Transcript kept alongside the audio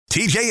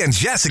TJ and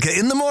Jessica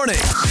in the morning.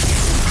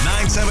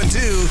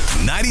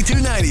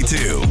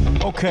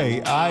 972-9292.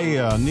 Okay,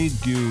 I need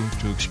you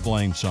to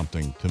explain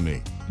something to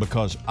me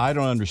because I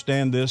don't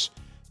understand this.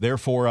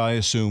 Therefore, I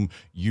assume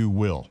you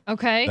will.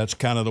 Okay. That's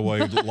kind of the way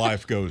that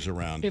life goes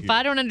around If here.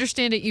 I don't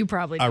understand it, you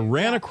probably do. I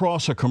ran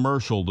across a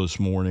commercial this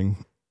morning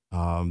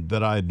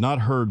that I had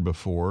not heard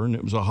before, and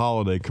it was a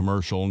holiday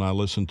commercial, and I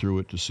listened through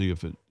it to see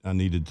if I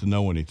needed to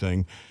know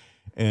anything.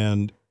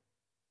 And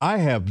I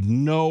have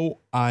no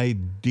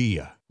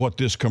idea what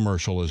this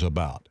commercial is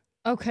about.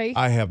 Okay.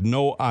 I have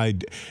no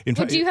idea. In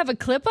fact, do you have a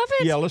clip of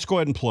it? Yeah, let's go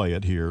ahead and play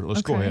it here.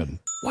 Let's go ahead.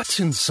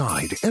 What's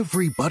inside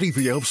every Buddy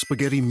the Elf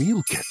Spaghetti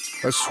meal kit?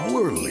 A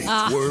swirly,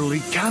 twirly,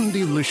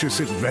 candy-licious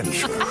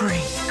adventure.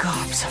 Great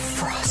gobs of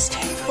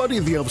frosting. Buddy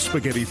the Elf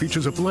Spaghetti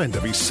features a blend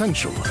of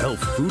essential elf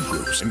food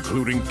groups,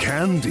 including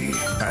candy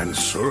and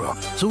syrup.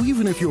 So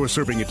even if you're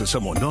serving it to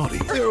someone naughty,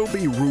 there'll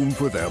be room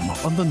for them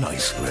on the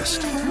nice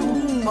list.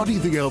 Buddy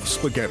the Elf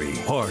Spaghetti,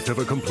 part of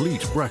a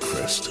complete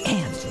breakfast.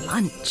 And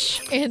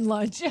lunch. And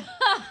lunch.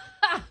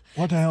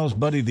 What the hell is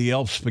Buddy the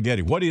Elf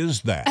Spaghetti? What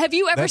is that? Have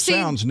you ever seen?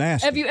 That sounds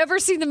nasty. Have you ever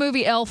seen the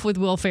movie Elf with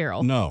Will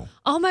Ferrell? No.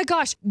 Oh my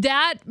gosh,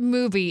 that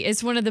movie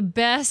is one of the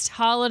best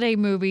holiday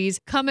movies.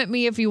 Come at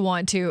me if you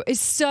want to. It's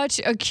such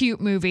a cute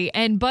movie.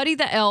 And Buddy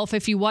the Elf,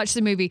 if you watch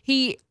the movie,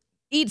 he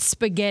eats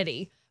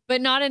spaghetti,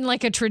 but not in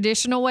like a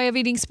traditional way of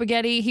eating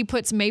spaghetti. He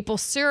puts maple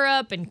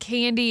syrup and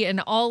candy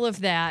and all of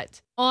that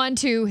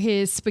onto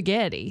his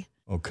spaghetti.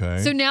 Okay.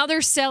 So now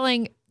they're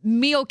selling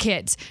meal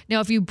kits. Now,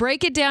 if you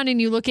break it down and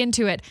you look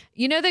into it,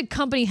 you know the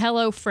company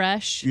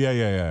HelloFresh?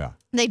 Yeah.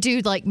 They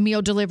do like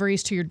meal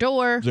deliveries to your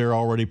door. They're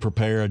already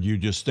prepared. You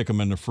just stick them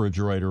in the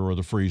refrigerator or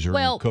the freezer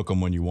and cook them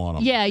when you want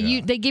them. Yeah,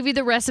 they give you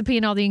the recipe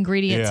and all the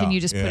ingredients and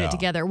you just put it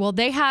together. Well,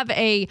 they have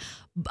a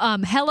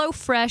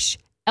HelloFresh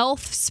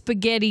Elf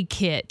Spaghetti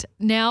Kit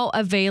now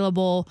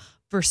available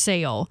for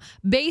sale.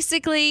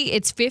 Basically,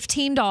 it's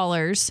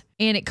 $15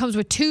 and it comes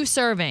with 2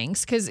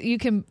 servings because you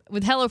can,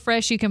 with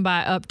HelloFresh, you can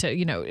buy up to,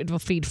 it will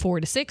feed 4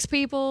 to 6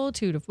 people,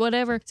 2 to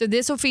whatever. So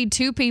this will feed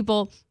 2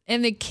 people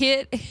and the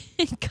kit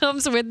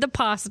comes with the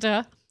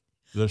pasta.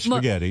 The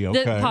spaghetti,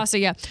 okay. The pasta,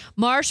 yeah.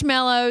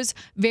 Marshmallows,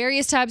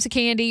 various types of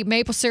candy,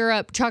 maple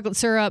syrup, chocolate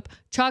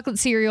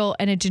cereal,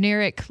 and a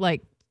generic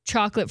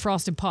chocolate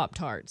frosted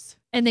Pop-Tarts.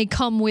 And they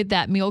come with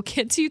that meal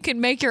kit so you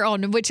can make your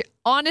own, which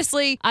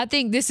honestly, I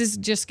think this is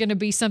just going to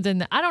be something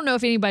that I don't know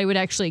if anybody would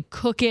actually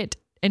cook it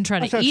and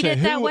try to eat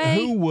it that way.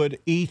 Who would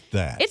eat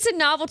that? It's a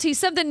novelty,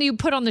 something you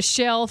put on the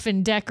shelf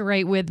and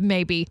decorate with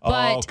maybe.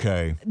 But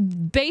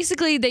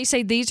basically, they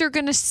say these are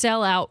going to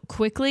sell out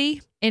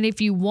quickly. And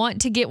if you want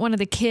to get one of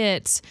the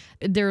kits,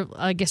 they're,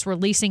 I guess,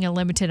 releasing a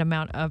limited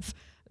amount of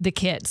the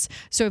kits.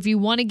 So if you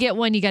want to get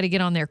one, you got to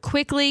get on there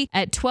quickly.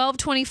 At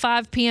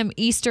 12:25 p.m.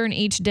 Eastern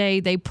each day,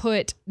 they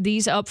put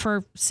these up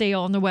for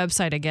sale on the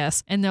website, I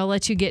guess, and they'll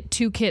let you get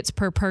 2 kits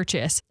per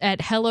purchase at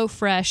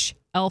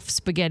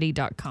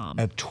HelloFreshElfSpaghetti.com.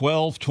 At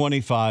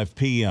 12:25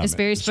 p.m. It's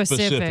very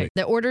specific.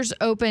 The orders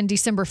open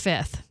December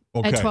 5th.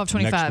 At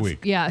 12:25. Next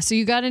week. Yeah, so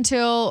you got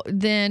until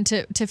then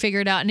to figure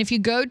it out. And if you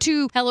go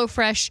to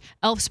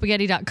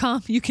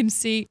HelloFreshElfSpaghetti.com, you can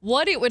see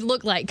what it would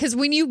look like. Because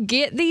when you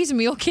get these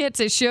meal kits,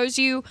 it shows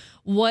you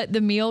what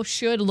the meal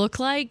should look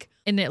like.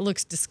 And it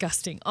looks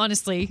disgusting.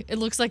 Honestly, it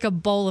looks like a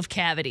bowl of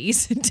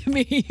cavities to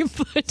me.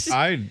 But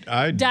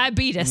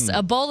diabetes.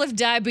 A bowl of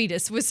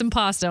diabetes with some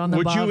pasta on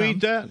the bottom. Would you eat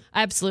that?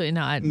 Absolutely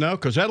not. No,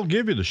 because that'll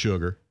give you the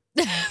sugar.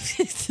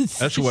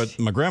 That's what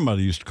my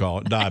grandmother used to call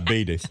it,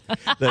 diabetes.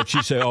 That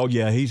she said, oh,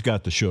 yeah, he's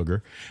got the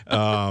sugar.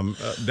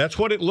 That's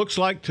what it looks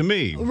like to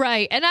me.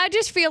 Right. And I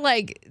just feel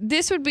like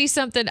this would be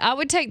something, I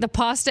would take the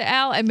pasta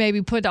out and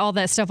maybe put all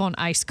that stuff on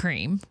ice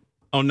cream.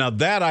 Oh, now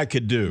that I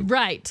could do.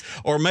 Right.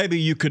 Or maybe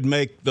you could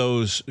make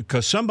those,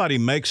 because somebody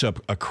makes up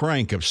a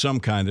crank of some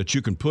kind that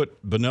you can put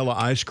vanilla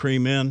ice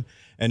cream in,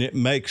 and it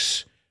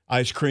makes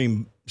ice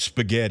cream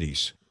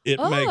spaghettis. It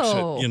makes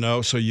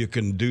it, so you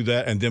can do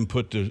that and then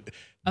put the...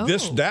 Now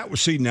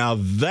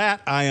that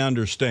I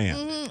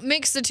understand.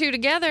 Mix the 2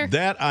 together.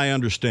 That I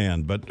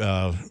understand, but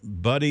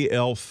Buddy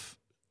Elf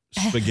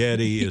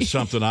Spaghetti is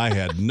something I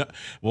had.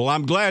 Well,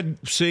 I'm glad,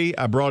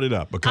 I brought it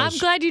up. Because I'm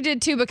glad you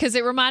did too, because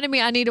it reminded me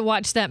I need to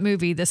watch that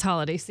movie this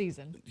holiday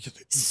season.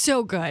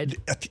 So good.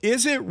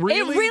 Is it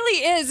really? It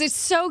really is. It's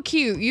so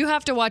cute. You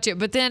have to watch it.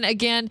 But then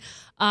again,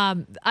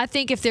 I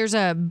think if there's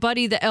a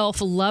Buddy the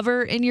Elf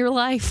lover in your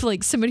life,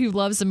 like somebody who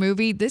loves the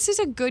movie, this is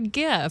a good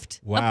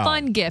gift. Wow. A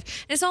fun gift.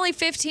 And it's only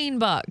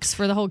 $15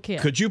 for the whole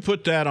kit. Could you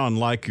put that on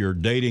like your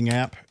dating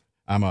app?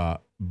 I'm a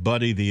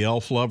Buddy the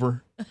Elf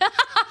lover.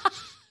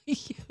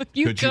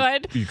 You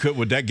could.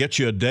 Would that get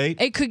you a date?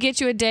 It could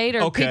get you a date,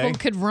 or people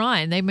could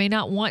run. They may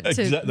not want to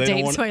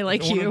date somebody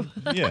like you.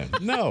 Yeah,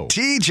 no.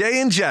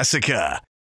 TJ and Jessica.